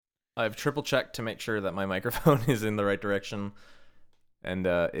I've triple checked to make sure that my microphone is in the right direction, and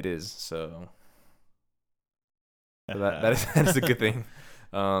it is. So that is a good thing.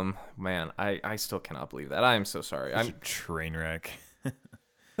 Man, I still cannot believe that. I am so sorry. I'm a train wreck.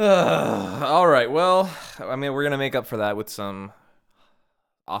 All right. Well, I mean, we're gonna make up for that with some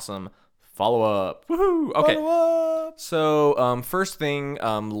awesome follow-up. Woohoo! Okay. Follow-up. So, first thing,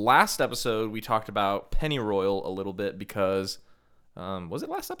 last episode we talked about pennyroyal a little bit because, was it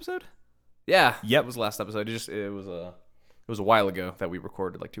last episode? Yeah. Yep. It was last episode. It was a while ago that we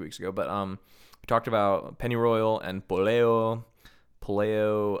recorded, like 2 weeks ago. But we talked about pennyroyal and poleo.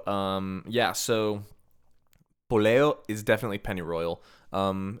 Yeah. So poleo is definitely pennyroyal.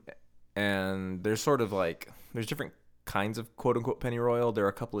 And there's sort of like there's different kinds of quote unquote pennyroyal. There are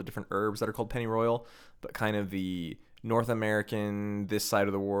a couple of different herbs that are called pennyroyal, but kind of the North American, this side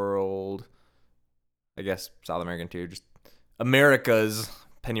of the world, I guess South American too, just America's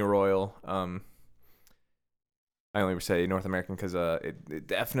pennyroyal. I only say North American because it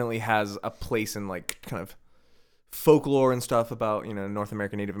definitely has a place in like kind of folklore and stuff about, you know, North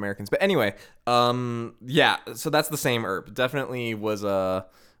American Native Americans. But anyway, yeah, so that's the same herb. Definitely was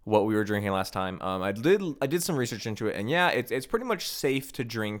what we were drinking last time. I did some research into it, and yeah, it's pretty much safe to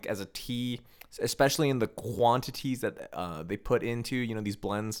drink as a tea, especially in the quantities that they put into, you know, these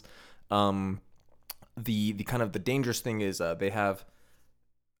blends. The kind of the dangerous thing is they have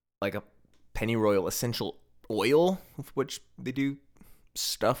like a pennyroyal essential oil, which they do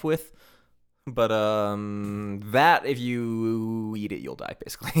stuff with. But that if you eat it, you'll die,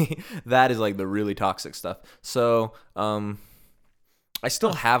 basically. That is like the really toxic stuff. So I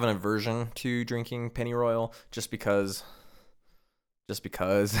still have an aversion to drinking pennyroyal just because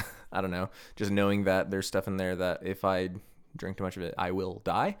I don't know, just knowing that there's stuff in there that if I drink too much of it, I will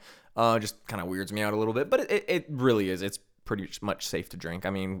die. Just kind of weirds me out a little bit, but it really is. It's pretty much safe to drink. I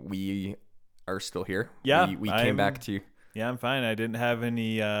mean, we are still here. Yeah, we came back to. Yeah, I'm fine. I didn't have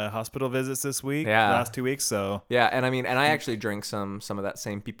any hospital visits this week. Yeah. Last 2 weeks, so. Yeah, and I mean, and I actually drank some of that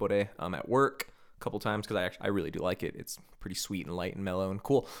same pipore at work a couple times because I really do like it. It's pretty sweet and light and mellow and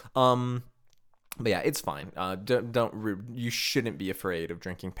cool. But yeah, it's fine. You shouldn't be afraid of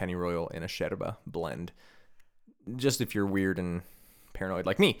drinking pennyroyal in a yerba blend. Just if you're weird and paranoid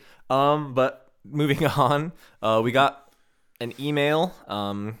like me. But moving on, we got an email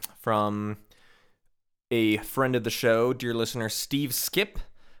from a friend of the show, dear listener Steve Skip,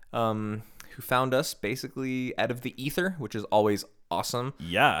 who found us basically out of the ether, which is always awesome.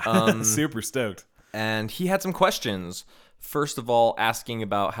 Yeah, super stoked. And he had some questions. First of all, asking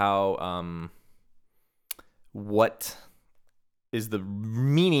about how what is the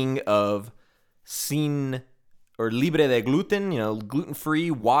meaning of sin or libre de gluten, you know,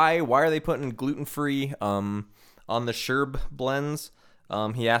 gluten-free. Why are they putting gluten-free on the sherb blends?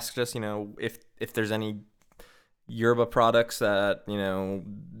 He asked us, you know, if there's any yerba products that, you know,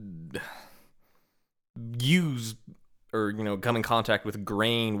 use or, you know, come in contact with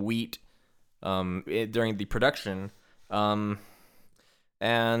grain, wheat during the production. And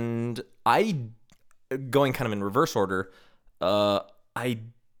I, going kind of in reverse order, I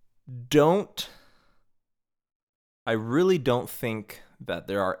really don't think that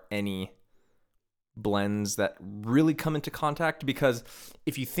there are any blends that really come into contact, because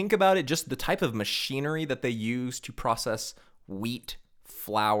if you think about it, just the type of machinery that they use to process wheat,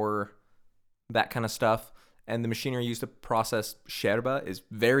 flour, that kind of stuff, and the machinery used to process yerba is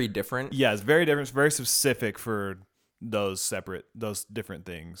very different. Yeah, it's very different. It's very specific for those different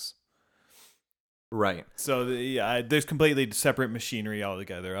things. Right. So there's completely separate machinery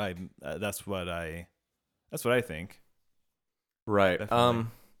altogether. That's what I think. Right. Definitely.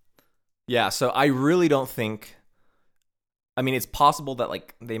 Yeah, so I really don't think, I mean, it's possible that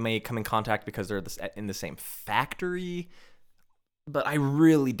like they may come in contact because they're in the same factory, but I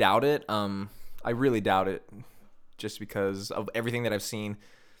really doubt it. Just because of everything that I've seen.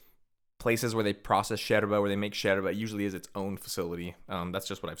 Places where they process yerba, where they make yerba, usually is its own facility. That's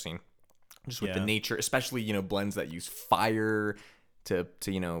just what I've seen. Just with the nature, especially, you know, blends that use fire to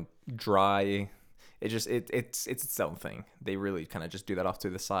you know, dry. It's its own thing. They really kind of just do that off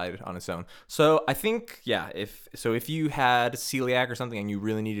to the side on its own. So I think, yeah, if you had celiac or something and you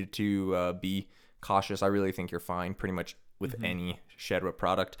really needed to be cautious, I really think you're fine pretty much with any yerba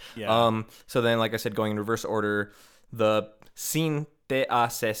product. Yeah. So then, like I said, going in reverse order, the sin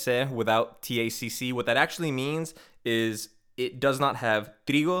TACC without TACC, what that actually means is it does not have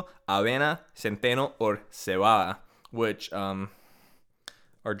trigo, avena, centeno, or cebada, which are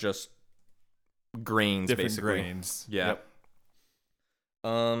just grains, Different basically. grains. Yeah. Yep.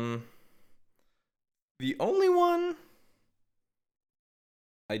 The only one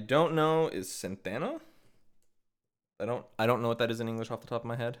I don't know is Centeno. I don't know what that is in English off the top of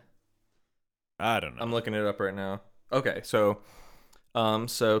my head. I don't know. I'm looking it up right now. Okay, so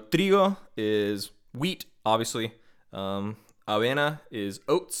trigo is wheat, obviously. Avena is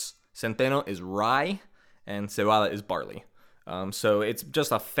oats. Centeno is rye, and cebada is barley. So it's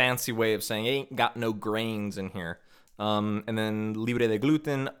just a fancy way of saying it ain't got no grains in here. And then libre de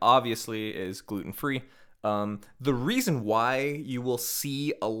gluten obviously is gluten free. The reason why you will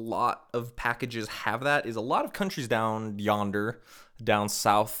see a lot of packages have that is a lot of countries down yonder, down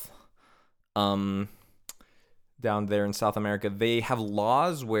south, down there in South America, they have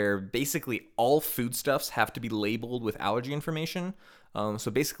laws where basically all foodstuffs have to be labeled with allergy information. So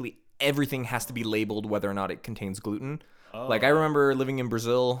basically everything has to be labeled whether or not it contains gluten. Oh. Like I remember living in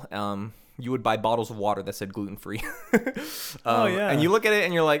Brazil, you would buy bottles of water that said gluten-free. And you look at it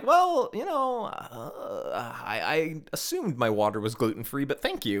and you're like, well, I assumed my water was gluten-free, but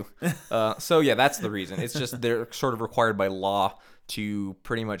thank you. So yeah, that's the reason. It's just they're sort of required by law to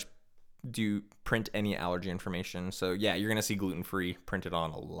pretty much print any allergy information. So yeah, you're gonna see gluten-free printed on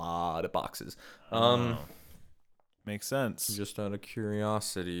a lot of boxes. Makes sense. Just out of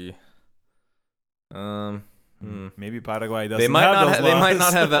curiosity. Maybe Paraguay doesn't they might have not those ha- laws. They might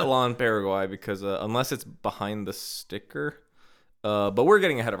not have that law in Paraguay because unless it's behind the sticker. But we're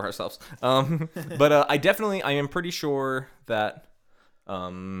getting ahead of ourselves. But I am pretty sure that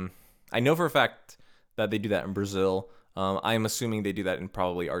I know for a fact that they do that in Brazil. I'm assuming they do that in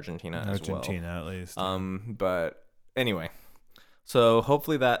probably Argentina as well. Argentina at least. But anyway, so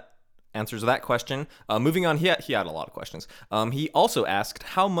hopefully that answers that question. Moving on, he had a lot of questions. He also asked,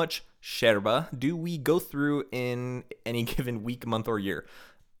 how much sherba do we go through in any given week, month, or year?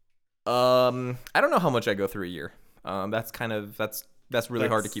 I don't know how much I go through a year. That's really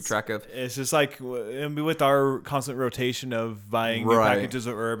hard to keep track of. It's just like with our constant rotation of buying new packages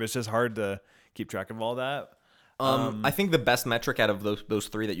of herb, it's just hard to keep track of all that. I think the best metric out of those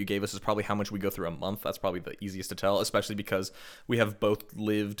three that you gave us is probably how much we go through a month. That's probably the easiest to tell, especially because we have both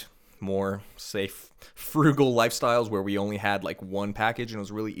lived more safe, frugal lifestyles where we only had like one package and it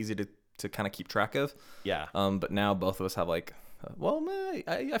was really easy to kind of keep track of. Yeah. But now both of us have like,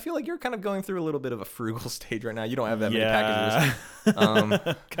 I feel like you're kind of going through a little bit of a frugal stage right now. You don't have that many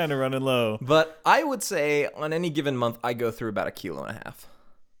packages. Kind of running low. But I would say on any given month, I go through about 1.5 kilos.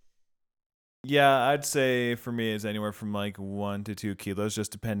 Yeah, I'd say for me it's anywhere from like 1 to 2 kilos,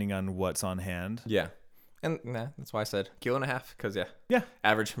 just depending on what's on hand. Yeah. And that's why I said 1.5 kilos, because yeah,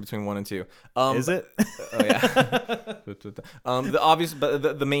 average between 1 and 2. Is it? Oh yeah.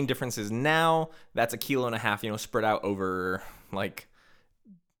 The main difference is now that's 1.5 kilos, spread out over like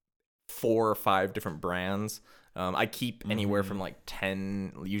 4 or 5 different brands. I keep anywhere from like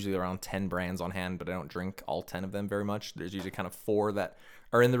 10, usually around 10 brands on hand, but I don't drink all 10 of them very much. There's usually kind of 4 that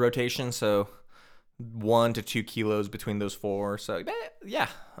are in the rotation, so 1 to 2 kilos between those 4. So yeah.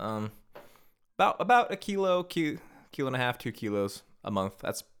 About 1 kilo, 1.5 kilos, 2 kilos a month.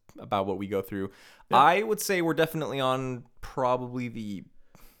 That's about what we go through. Yeah. I would say we're definitely on probably the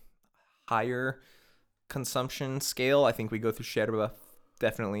higher consumption scale. I think we go through sherba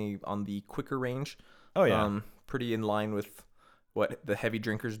definitely on the quicker range. Oh yeah. Pretty in line with what the heavy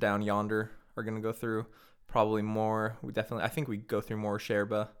drinkers down yonder are going to go through. Probably more. I think we go through more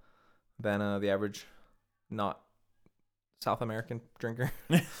sherba than the average not South American drinker.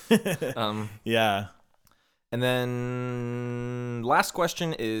 Yeah. And then last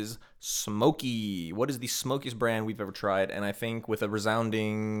question is Smoky. What is the smokiest brand we've ever tried? And I think with a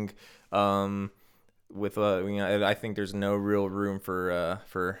resounding, I think there's no real room for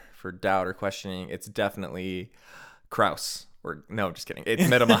doubt or questioning. It's definitely Kraus. Or no, just kidding. It's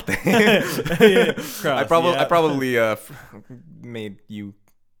Metamate. Kraus, I probably made you,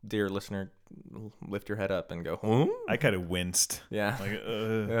 dear listener, lift your head up and go, huh? I kind of winced. Yeah.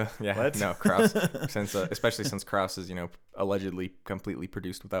 Yeah. What? No, Kraus. Especially since Kraus is, allegedly completely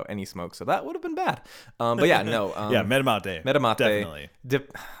produced without any smoke. So that would have been bad. But yeah, no. Yeah, Metamate. Definitely.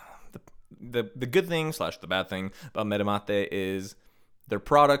 The good thing / the bad thing about Metamate is their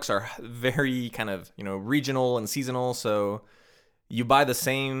products are very kind of, regional and seasonal. So you buy the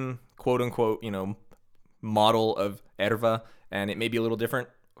same quote unquote, model of erva and it may be a little different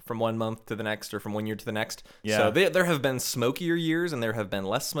from 1 month to the next or from 1 year to the next. Yeah. So there have been smokier years and there have been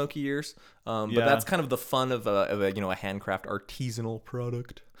less smoky years. But that's kind of the fun of a handcraft artisanal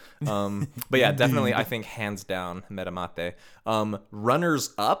product. But yeah, definitely I think hands down Metamate.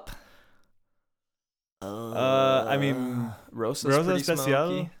 Runners up. I mean Rosa's pretty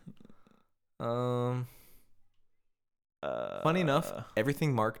Especial. smoky. Funny enough,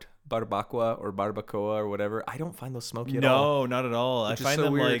 everything marked barbacoa or barbacoa or whatever. I don't find those smoky at all. No, not at all. I Which is find so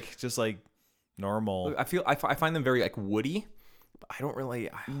them weird. like just like normal. I find them very like woody. But I don't really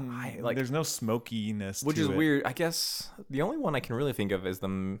I like. There's no smokiness, Which to is it. weird. I guess the only one I can really think of is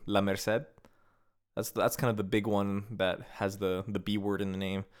the La Merced. That's kind of the big one that has the B word in the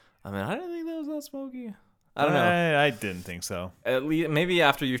name. I mean, I didn't think that was that smoky. I don't know. I didn't think so. At least maybe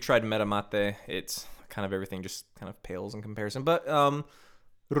after you've tried Metamate, it's kind of everything just kind of pales in comparison. But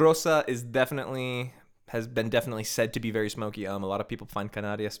Rosa has been definitely said to be very smoky. A lot of people find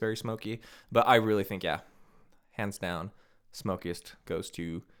Canarias very smoky, but I really think hands down, smokiest goes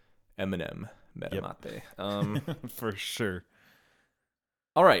to Eminem Metamate. For sure.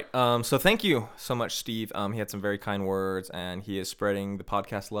 All right. So thank you so much, Steve. He had some very kind words, and he is spreading the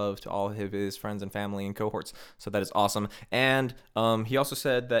podcast love to all of his friends and family and cohorts. So that is awesome. And he also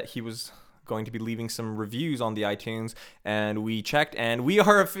said that he was going to be leaving some reviews on the iTunes, and we checked, and we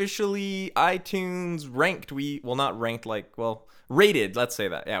are officially iTunes ranked. Not ranked, rated. Let's say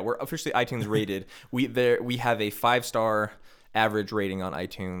that. Yeah, we're officially iTunes rated. We have a 5-star average rating on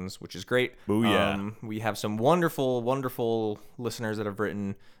iTunes, which is great. Booyah. We have some wonderful listeners that have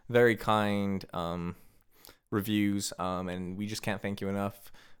written very kind reviews, and we just can't thank you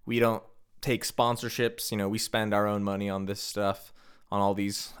enough. We don't take sponsorships. We spend our own money on this stuff, on all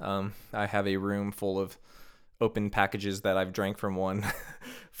these. I have a room full of open packages that I've drank from once,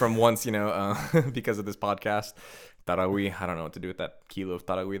 because of this podcast. Taragüi. I don't know what to do with that kilo of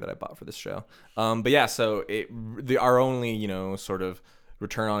taragüi that I bought for this show. But yeah, so our only, sort of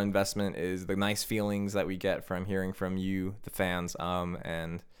return on investment is the nice feelings that we get from hearing from you, the fans.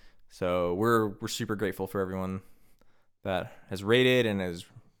 And so we're super grateful for everyone that has rated and has,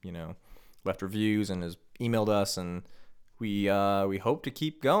 left reviews and has emailed us, and we hope to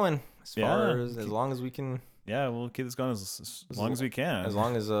keep going as long as we can. Yeah, we'll keep this going as long as we can. As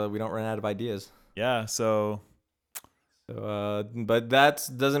long as we don't run out of ideas. Yeah, so but that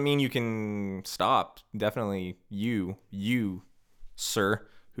doesn't mean you can stop. Definitely you, sir,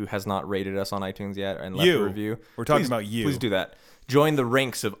 who has not rated us on iTunes yet and left a review. We're talking about you. Please do that. Join the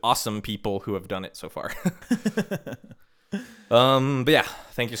ranks of awesome people who have done it so far. But yeah,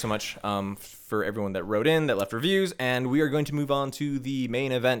 thank you so much for everyone that wrote in, that left reviews, and we are going to move on to the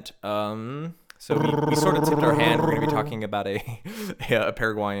main event. So we sort of tipped our hand. We're going to be talking about a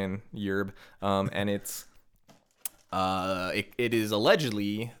Paraguayan yerb, and it's it is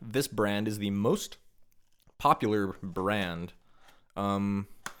allegedly, this brand is the most popular brand.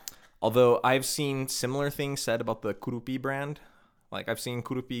 Although I've seen similar things said about the Kurupi brand. Like, I've seen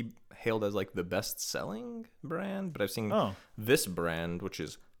Kurupi hailed as like the best selling brand, but I've seen this brand, which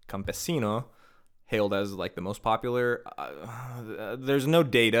is Campesino, hailed as like the most popular. There's no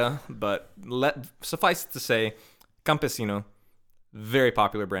data, but suffice it to say, Campesino, very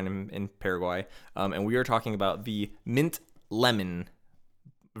popular brand in Paraguay. And we are talking about the mint lemon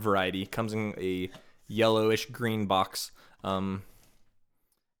variety. Comes in a yellowish green box. The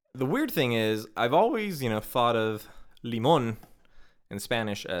weird thing is, I've always, thought of limon in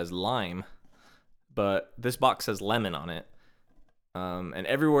Spanish as lime, but this box says lemon on it. And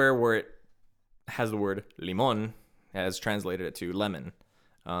everywhere where it has the word limon has translated it to lemon.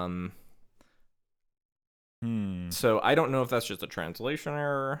 So I don't know if that's just a translation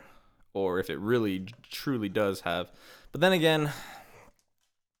error or if it really truly does have. But then again,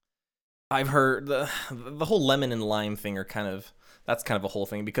 I've heard the whole lemon and lime thing that's kind of a whole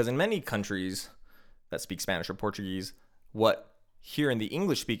thing, because in many countries that speak Spanish or Portuguese, what here in the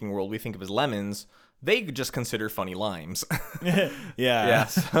English-speaking world we think of as lemons, they just consider funny limes. Yeah.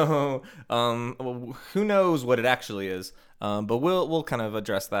 So who knows what it actually is? But we'll kind of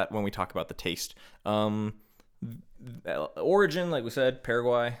address that when we talk about the taste. Origin, like we said,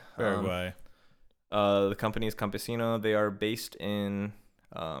 Paraguay. The company is Campesino. They are based in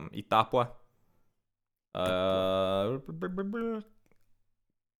Itapua.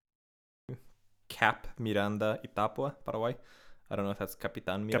 Cap Miranda, Itapua, Paraguay. I don't know if that's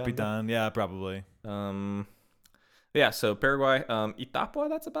Capitan Miranda. Capitan, yeah, probably. Yeah, so Paraguay,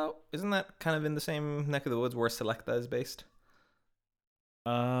 Itapua. Isn't that kind of in the same neck of the woods where Selecta is based?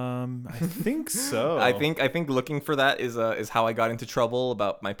 I think so. I think looking for that is how I got into trouble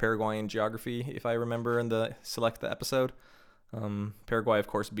about my Paraguayan geography, if I remember in the Selecta episode. Paraguay, of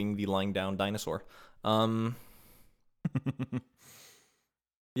course, being the lying down dinosaur.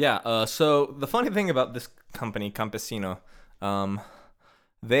 Yeah. So the funny thing about this company, Campesino,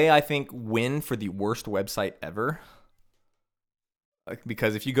 they, I think, win for the worst website ever.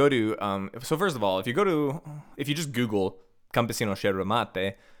 Because if you go to, so first of all, if you just Google Campesino Yerba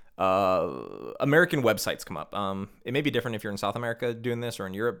Mate, American websites come up. It may be different if you're in South America doing this or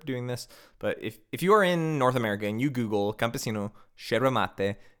in Europe doing this, but if you are in North America and you Google Campesino Yerba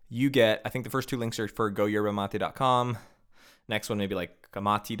Mate, you get, I think the first two links are for goyerbamate.com. Next one maybe like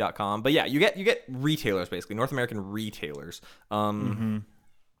kamati.com. But yeah, you get retailers, basically North American retailers. And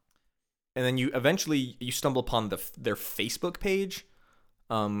then you eventually stumble upon their Facebook page,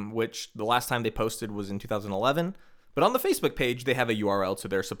 which the last time they posted was in 2011. But on the Facebook page, they have a URL to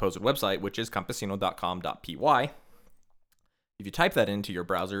their supposed website, which is campesino.com.py. If you type that into your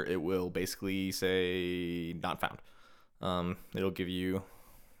browser, it will basically say not found. It'll give you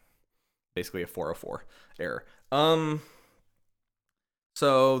basically a 404 error.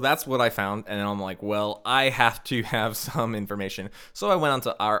 So that's what I found, and I'm like, well, I have to have some information. So I went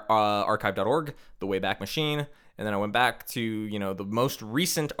onto our archive.org, the Wayback Machine, and then I went back to, the most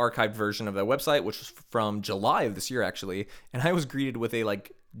recent archived version of that website, which was from July of this year, actually. And I was greeted with a,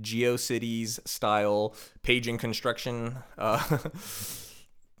 GeoCities style paging construction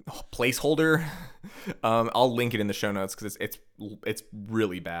placeholder. I'll link it in the show notes because it's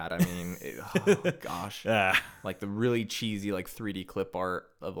really bad. I mean, oh gosh. Like the really cheesy, 3D clip art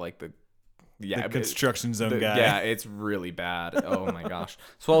of, the construction zone guy. Yeah, it's really bad. Oh my gosh.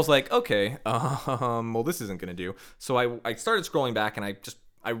 So I was like, okay, well, this isn't gonna do. So I started scrolling back, and I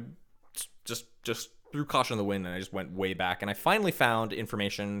just threw caution to the wind, and I just went way back, and I finally found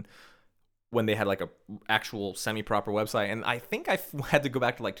information when they had a actual semi-proper website, and I think I had to go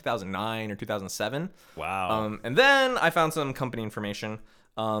back to 2009 or 2007. Wow. And then I found some company information.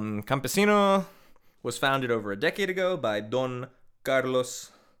 Campesino was founded over a decade ago by Don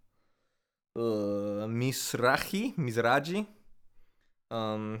Carlos Mizrahi.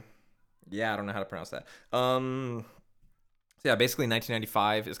 Yeah, I don't know how to pronounce that. So yeah, basically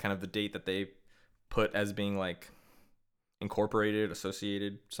 1995 is kind of the date that they put as being incorporated,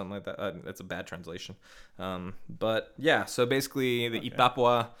 associated, something like that. That's a bad translation. But yeah, so basically the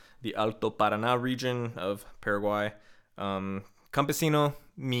Itapua, the Alto Paraná region of Paraguay. Campesino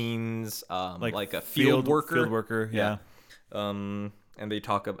means like a field worker. Field worker, yeah. And they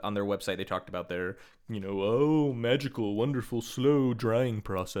talk on their website, they talked about their, magical, wonderful, slow drying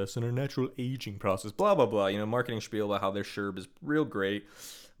process and a natural aging process, blah, blah, blah. Marketing spiel about how their sherb is real great,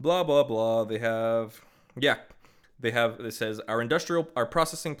 blah, blah, blah. It says our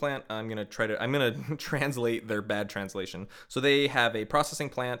processing plant. I'm going to translate their bad translation. So they have a processing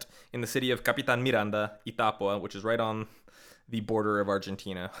plant in the city of Capitan Miranda, Itapua, which is right on the border of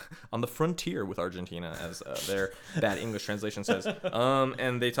Argentina, on the frontier with Argentina, as their bad English translation says.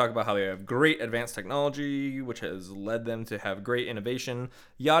 And they talk about how they have great advanced technology, which has led them to have great innovation,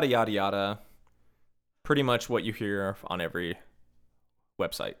 yada, yada, yada. Pretty much what you hear on every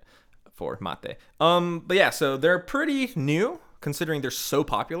website for mate. But yeah, so they're pretty new, considering they're so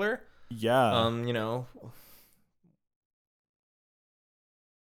popular. Yeah.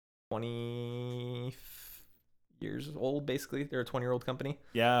 20 years old, basically. They're a 20-year-old company.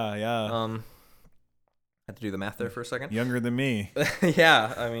 Yeah. Had to do the math there for a second. Younger than me.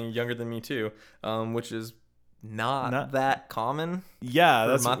 Yeah, I mean, younger than me too. Which is not that common. Yeah,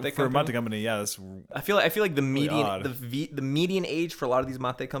 for that's mate for a company. mate company. Yeah, that's. I feel like the median odd. the median age for a lot of these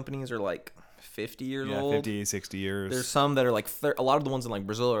mate companies are 50 years old. 50, 60 years. There's some that are a lot of the ones in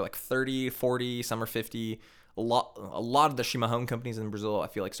Brazil are 30, 40, some are 50. A lot of the chimarrão companies in Brazil, I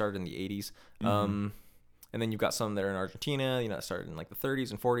feel started in the 80s. And then you've got some that are in Argentina, that started in the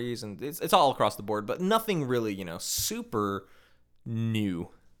 30s and 40s, and it's all across the board, but nothing really, super new,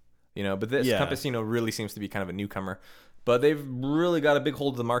 but this Campesino really seems to be kind of a newcomer, but they've really got a big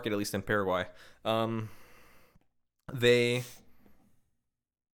hold of the market, at least in Paraguay. They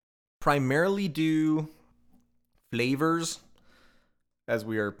primarily do flavors, as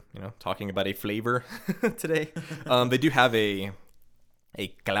we are, talking about a flavor today. They do have a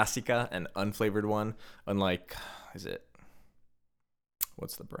clásica, an unflavored one, unlike,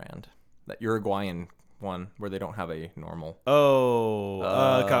 what's the brand? That Uruguayan one where they don't have a normal.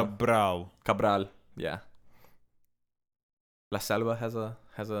 Cabral, yeah. La Selva has a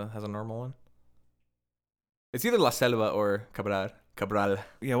normal one. It's either La Selva or Cabral.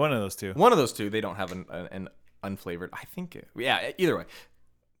 Yeah, one of those two. They don't have an unflavored. I think either way.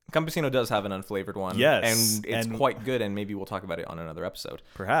 Campesino does have an unflavored one. Yes. And it's quite good, and maybe we'll talk about it on another episode.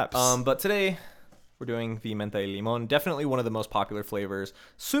 Perhaps. But today, we're doing the Menta y Limón. Definitely one of the most popular flavors.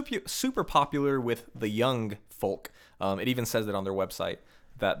 Super popular with the young folk. It even says that on their website,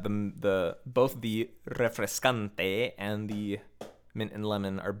 that both the refrescante and the mint and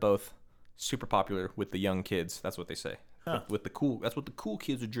lemon are both super popular with the young kids. That's what they say. Huh. That's what the cool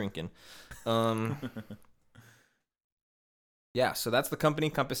kids are drinking. Yeah, so that's the company,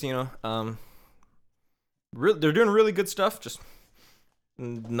 Campesino. They're doing really good stuff. Just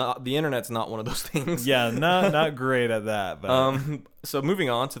not the internet's not one of those things. Yeah, not great at that. But So moving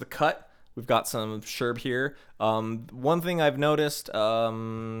on to the cut, we've got some sherb here. One thing I've noticed, a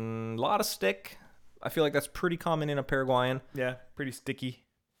lot of stick. I feel like that's pretty common in a Paraguayan. yeah, pretty sticky.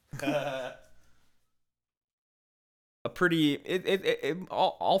 A pretty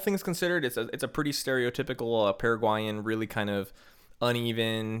all things considered, it's a pretty stereotypical Paraguayan, really kind of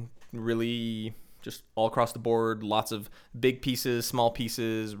uneven, really just all across the board, lots of big pieces, small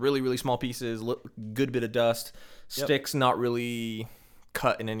pieces, really small pieces, good bit of dust. Yep. Sticks not really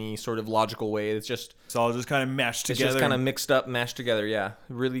cut in any sort of logical way. It's all just kind of mashed together. just kind of mixed up, mashed together. Yeah,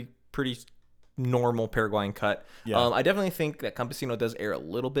 really pretty normal Paraguayan cut. Yeah. I definitely think that Campesino does err a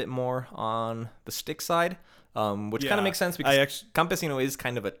little bit more on the stick side, which kind of makes sense because Campesino is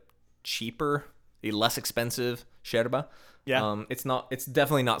kind of a cheaper, a less expensive yerba. Yeah. It's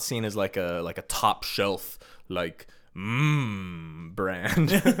definitely not seen as like a top shelf brand. I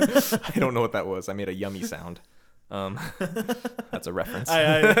don't know what that was. I made a yummy sound. That's a reference.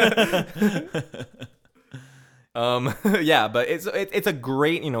 Yeah, but it's a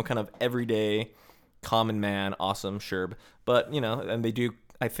great, kind of everyday common man awesome sherb, but and they do,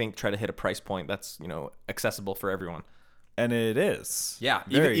 I think, try to hit a price point that's accessible for everyone. And it is. Yeah,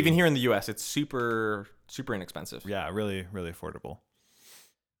 even here in the US, it's super inexpensive. Yeah, really affordable.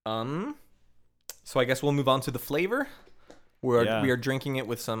 So I guess we'll move on to the flavor. We are drinking it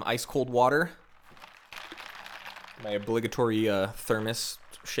with some ice cold water. My obligatory thermos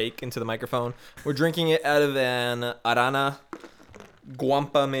shake into the microphone. We're drinking it out of an Arana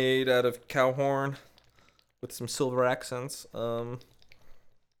Guampa made out of cow horn with some silver accents. I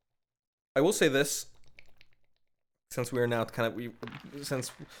will say this, since we are now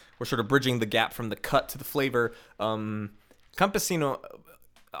since we're sort of bridging the gap from the cut to the flavor, Campesino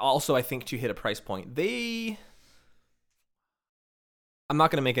also, I think, to hit a price point, I'm not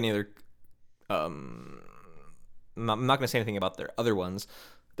going to make any other I'm not going to say anything about their other ones,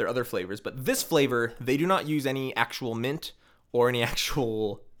 their other flavors, but this flavor, they do not use any actual mint or any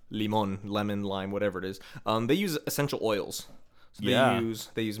actual lemon, lime, whatever it is. They use essential oils. So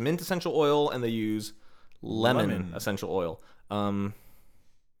they use mint essential oil and they use lemon essential oil,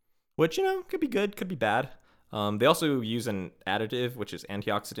 which could be good, could be bad. They also use an additive, which is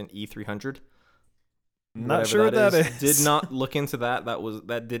antioxidant E300. Not sure what that is. Did not look into that.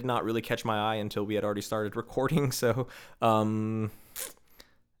 That did not really catch my eye until we had already started recording. So,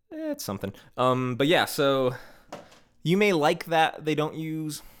 it's something. But yeah, so you may like that they don't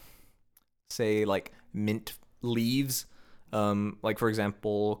use, say, like mint leaves. Like for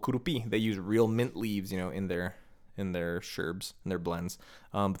example, kurupi, they use real mint leaves, in their sherbs, in their blends.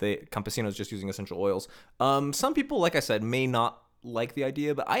 But Campesino is just using essential oils. Some people, like I said, may not like the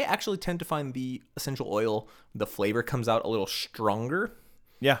idea, but I actually tend to find the essential oil, the flavor comes out a little stronger.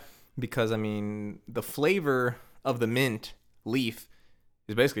 Yeah. Because, the flavor of the mint leaf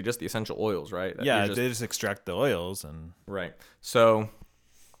is basically just the essential oils, right? Yeah, they just extract the oils. Right. So,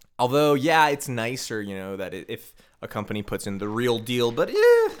 although, yeah, it's nicer, that if a company puts in the real deal, but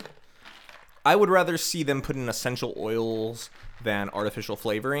I would rather see them put in essential oils than artificial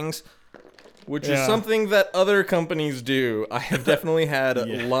flavorings. Which is something that other companies do. I have definitely had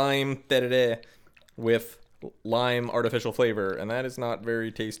lime tereré with lime artificial flavor, and that is not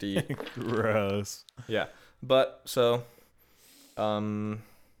very tasty. Gross. Yeah. But, so, having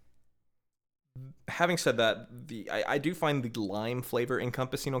said that, I do find the lime flavor in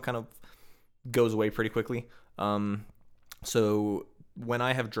Campesino kind of goes away pretty quickly. So when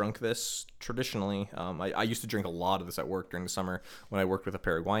I have drunk this traditionally, I used to drink a lot of this at work during the summer when I worked with a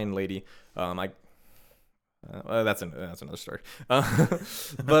Paraguayan lady. That's another story.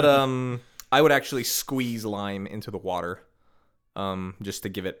 But I would actually squeeze lime into the water, just to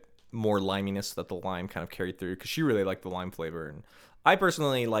give it more liminess that the lime kind of carried through, because she really liked the lime flavor, and I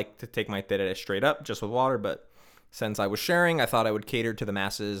personally like to take my tereré straight up just with water. But since I was sharing, I thought I would cater to the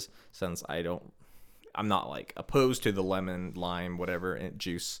masses, since I'm not like opposed to the lemon, lime, whatever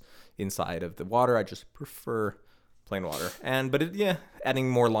juice inside of the water. I just prefer plain water. But adding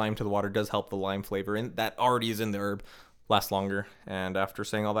more lime to the water does help the lime flavor that already is in the herb last longer. And after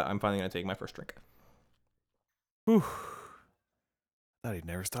saying all that, I'm finally gonna take my first drink. Whew. Thought he'd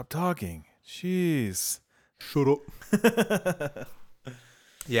never stop talking. Jeez. Shut up.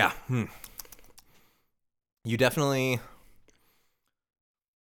 Yeah. You definitely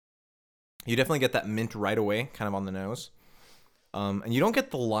get that mint right away, kind of on the nose. And you don't get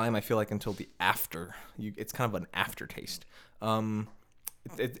the lime, I feel like, until the after. It's kind of an aftertaste.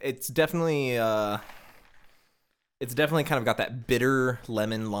 It's definitely It's definitely kind of got that bitter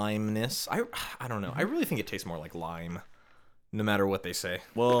lemon limeness. I don't know. I really think it tastes more like lime, no matter what they say.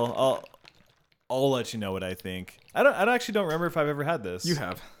 Well, I'll let you know what I think. I actually don't remember if I've ever had this. You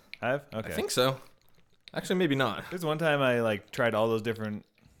have. I have? Okay. I think so. Actually, maybe not. There's one time I like tried all those different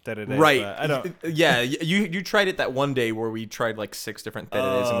tereres, Right. but I don't. Yeah, you tried it that one day where we tried like 6 different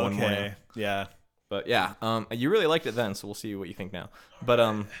tereres in one morning. Yeah. But yeah, you really liked it then, so we'll see what you think now. But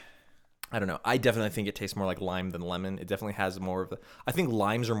I don't know. I definitely think it tastes more like lime than lemon. It definitely has more of the. I think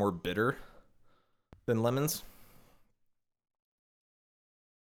limes are more bitter than lemons.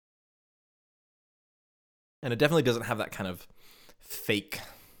 And it definitely doesn't have that kind of fake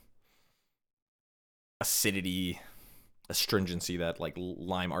acidity, astringency that like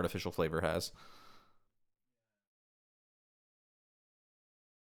lime artificial flavor has.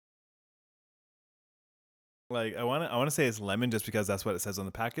 Like I want to say it's lemon just because that's what it says on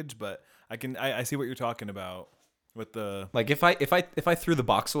the package, but I see what you're talking about with the Like if I threw the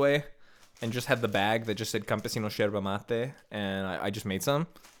box away and just had the bag that just said Campesino Yerba Mate and I just made some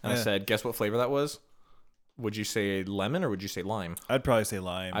and I said, guess what flavor that was? Would you say lemon or would you say lime? I'd probably say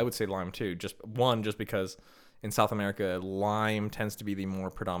lime. I would say lime too. Just because in South America, lime tends to be the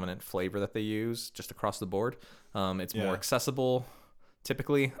more predominant flavor that they use just across the board. It's more accessible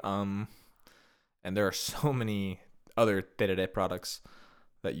typically. And there are so many other tereré products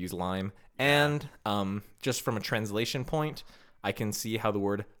that use lime. And just from a translation point, I can see how the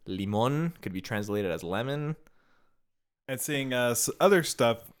word limón could be translated as lemon. And seeing other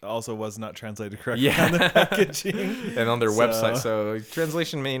stuff also was not translated correctly on the packaging. And on their website. So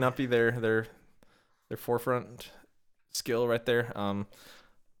translation may not be their forefront skill right there.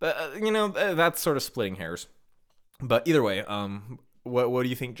 But, that's sort of splitting hairs. But either way, what do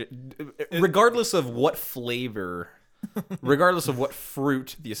you think? Regardless of what flavor, regardless of what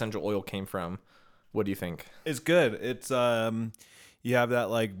fruit the essential oil came from, what do you think? It's good. It's you have that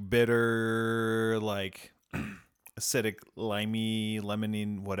like bitter, like acidic, limey,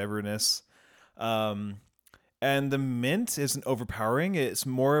 lemony, whateverness. And the mint isn't overpowering. It's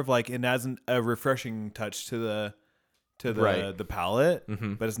more of like it adds a refreshing touch to the palate,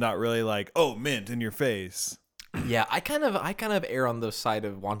 but it's not really like mint in your face. Yeah, I kind of err on the side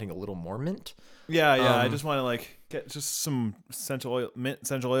of wanting a little more mint. Yeah. I just want to like get just some mint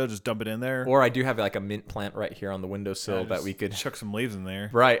essential oil, just dump it in there. Or I do have like a mint plant right here on the windowsill that we could chuck some leaves in there.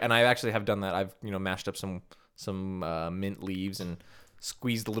 Right, and I actually have done that. I've mashed up some mint leaves and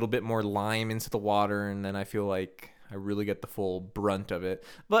squeezed a little bit more lime into the water, and then I feel like I really get the full brunt of it.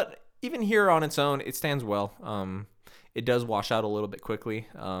 But even here on its own, it stands well. It does wash out a little bit quickly,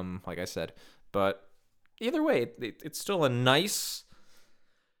 like I said, but either way, it's still a nice,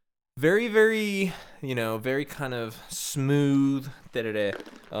 very, very, very kind of smooth.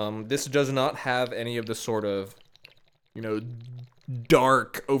 This does not have any of the sort of,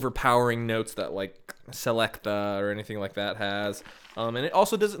 dark, overpowering notes that like Selecta or anything like that has. And it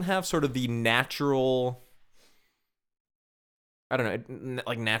also doesn't have sort of the natural, I don't know,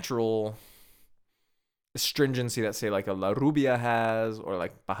 like natural astringency that say like a La Rubia has or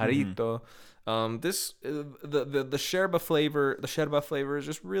like Pajarito. This the yerba flavor, is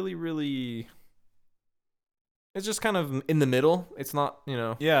just really, really. It's just kind of in the middle. It's not,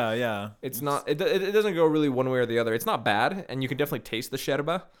 Yeah. It's not. It doesn't go really one way or the other. It's not bad, and you can definitely taste the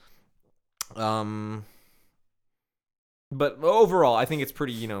yerba. But overall, I think it's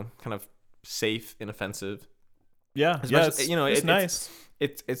pretty, kind of safe, inoffensive. Yeah, especially, it's nice.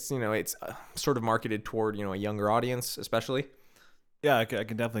 It's sort of marketed toward a younger audience, especially. Yeah, I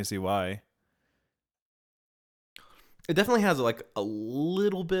can definitely see why. It definitely has like a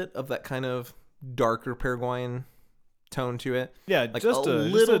little bit of that kind of darker Paraguayan tone to it. Yeah, like just a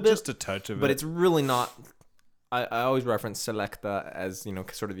little bit, just a touch of it. But it's really not. I always reference Selecta as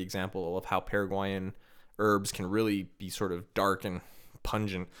sort of the example of how Paraguayan herbs can really be sort of dark and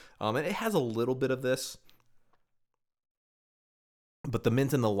pungent. And it has a little bit of this, but the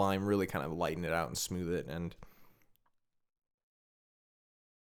mint and the lime really kind of lighten it out and smooth it, and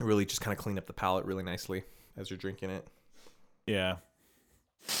really just kind of clean up the palate really nicely as you're drinking it. Yeah.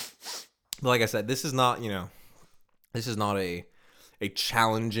 But like I said, this is not a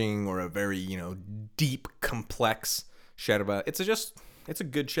challenging or a very, deep, complex yerba. It's a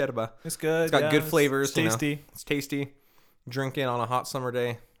good yerba. It's good. It's got good flavors. It's tasty. It's tasty. Drink it on a hot summer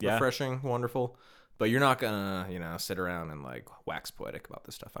day. Yeah. Refreshing, wonderful. But you're not gonna, sit around and like wax poetic about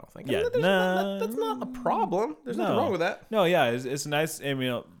this stuff. I don't think. Yeah, that's not a problem. There's nothing wrong with that. No, yeah, it's nice. I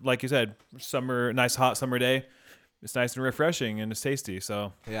mean, like you said, nice hot summer day. It's nice and refreshing, and it's tasty.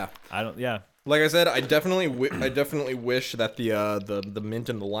 So yeah, Like I said, I definitely wish that the mint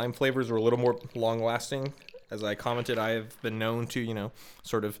and the lime flavors were a little more long lasting As I commented, I have been known to,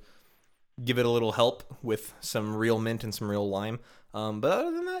 sort of give it a little help with some real mint and some real lime. But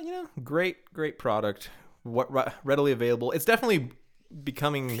other than that, great product. Readily available. It's definitely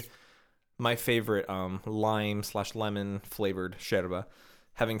becoming my favorite lime/lemon flavored yerba,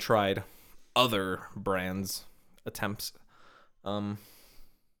 having tried other brands' attempts. All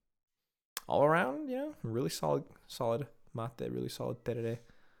around, really solid mate, really solid tereré.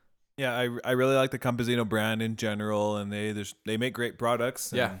 Yeah, I really like the Campesino brand in general, and they make great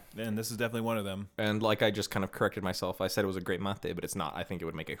products. And this is definitely one of them. And like I just kind of corrected myself, I said it was a great mate, but it's not. I think it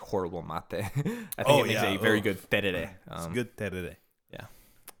would make a horrible mate. I think it makes a very good tereré. It's good tereré. Yeah.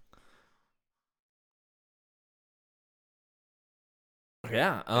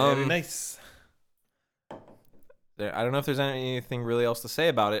 Yeah. Very nice. I don't know if there's anything really else to say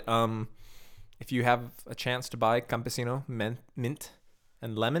about it. If you have a chance to buy Campesino mint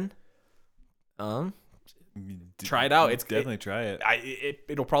and lemon, try it out. It's definitely try it.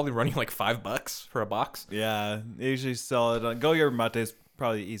 It'll probably run you like $5 for a box. Yeah, they usually sell it on Go Your Mate is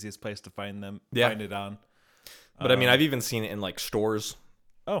probably the easiest place to find it on. But I mean, I've even seen it in like stores.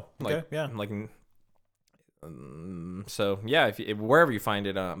 Oh, okay, yeah. Like, so yeah, if wherever you find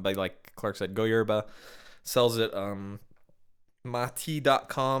it, but like Clark said, Go Yerba sells it.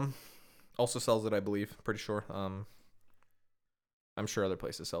 Mati.com also sells it, I believe. Pretty sure. I'm sure other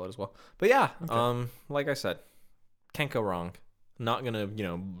places sell it as well. But yeah, okay. Like I said, can't go wrong. Not gonna,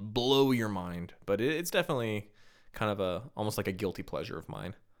 blow your mind, but it's definitely kind of almost like a guilty pleasure of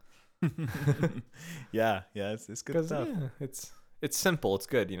mine. yeah, it's good stuff. Yeah, it's simple. It's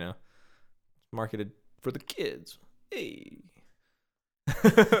good, It's marketed for the kids. Hey.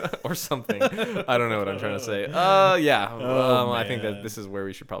 Or something. I don't know what I'm trying to say. I think that this is where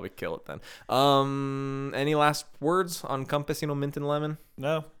we should probably kill it then. Any last words on Campesino Mint and Lemon?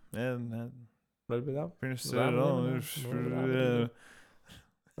 No. Finished it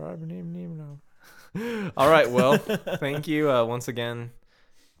all right, well, thank you once again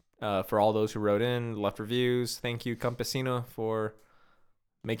for all those who wrote in, left reviews. Thank you, Campesino, for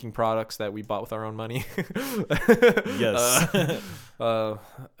making products that we bought with our own money. Yes.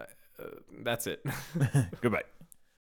 That's it. Goodbye.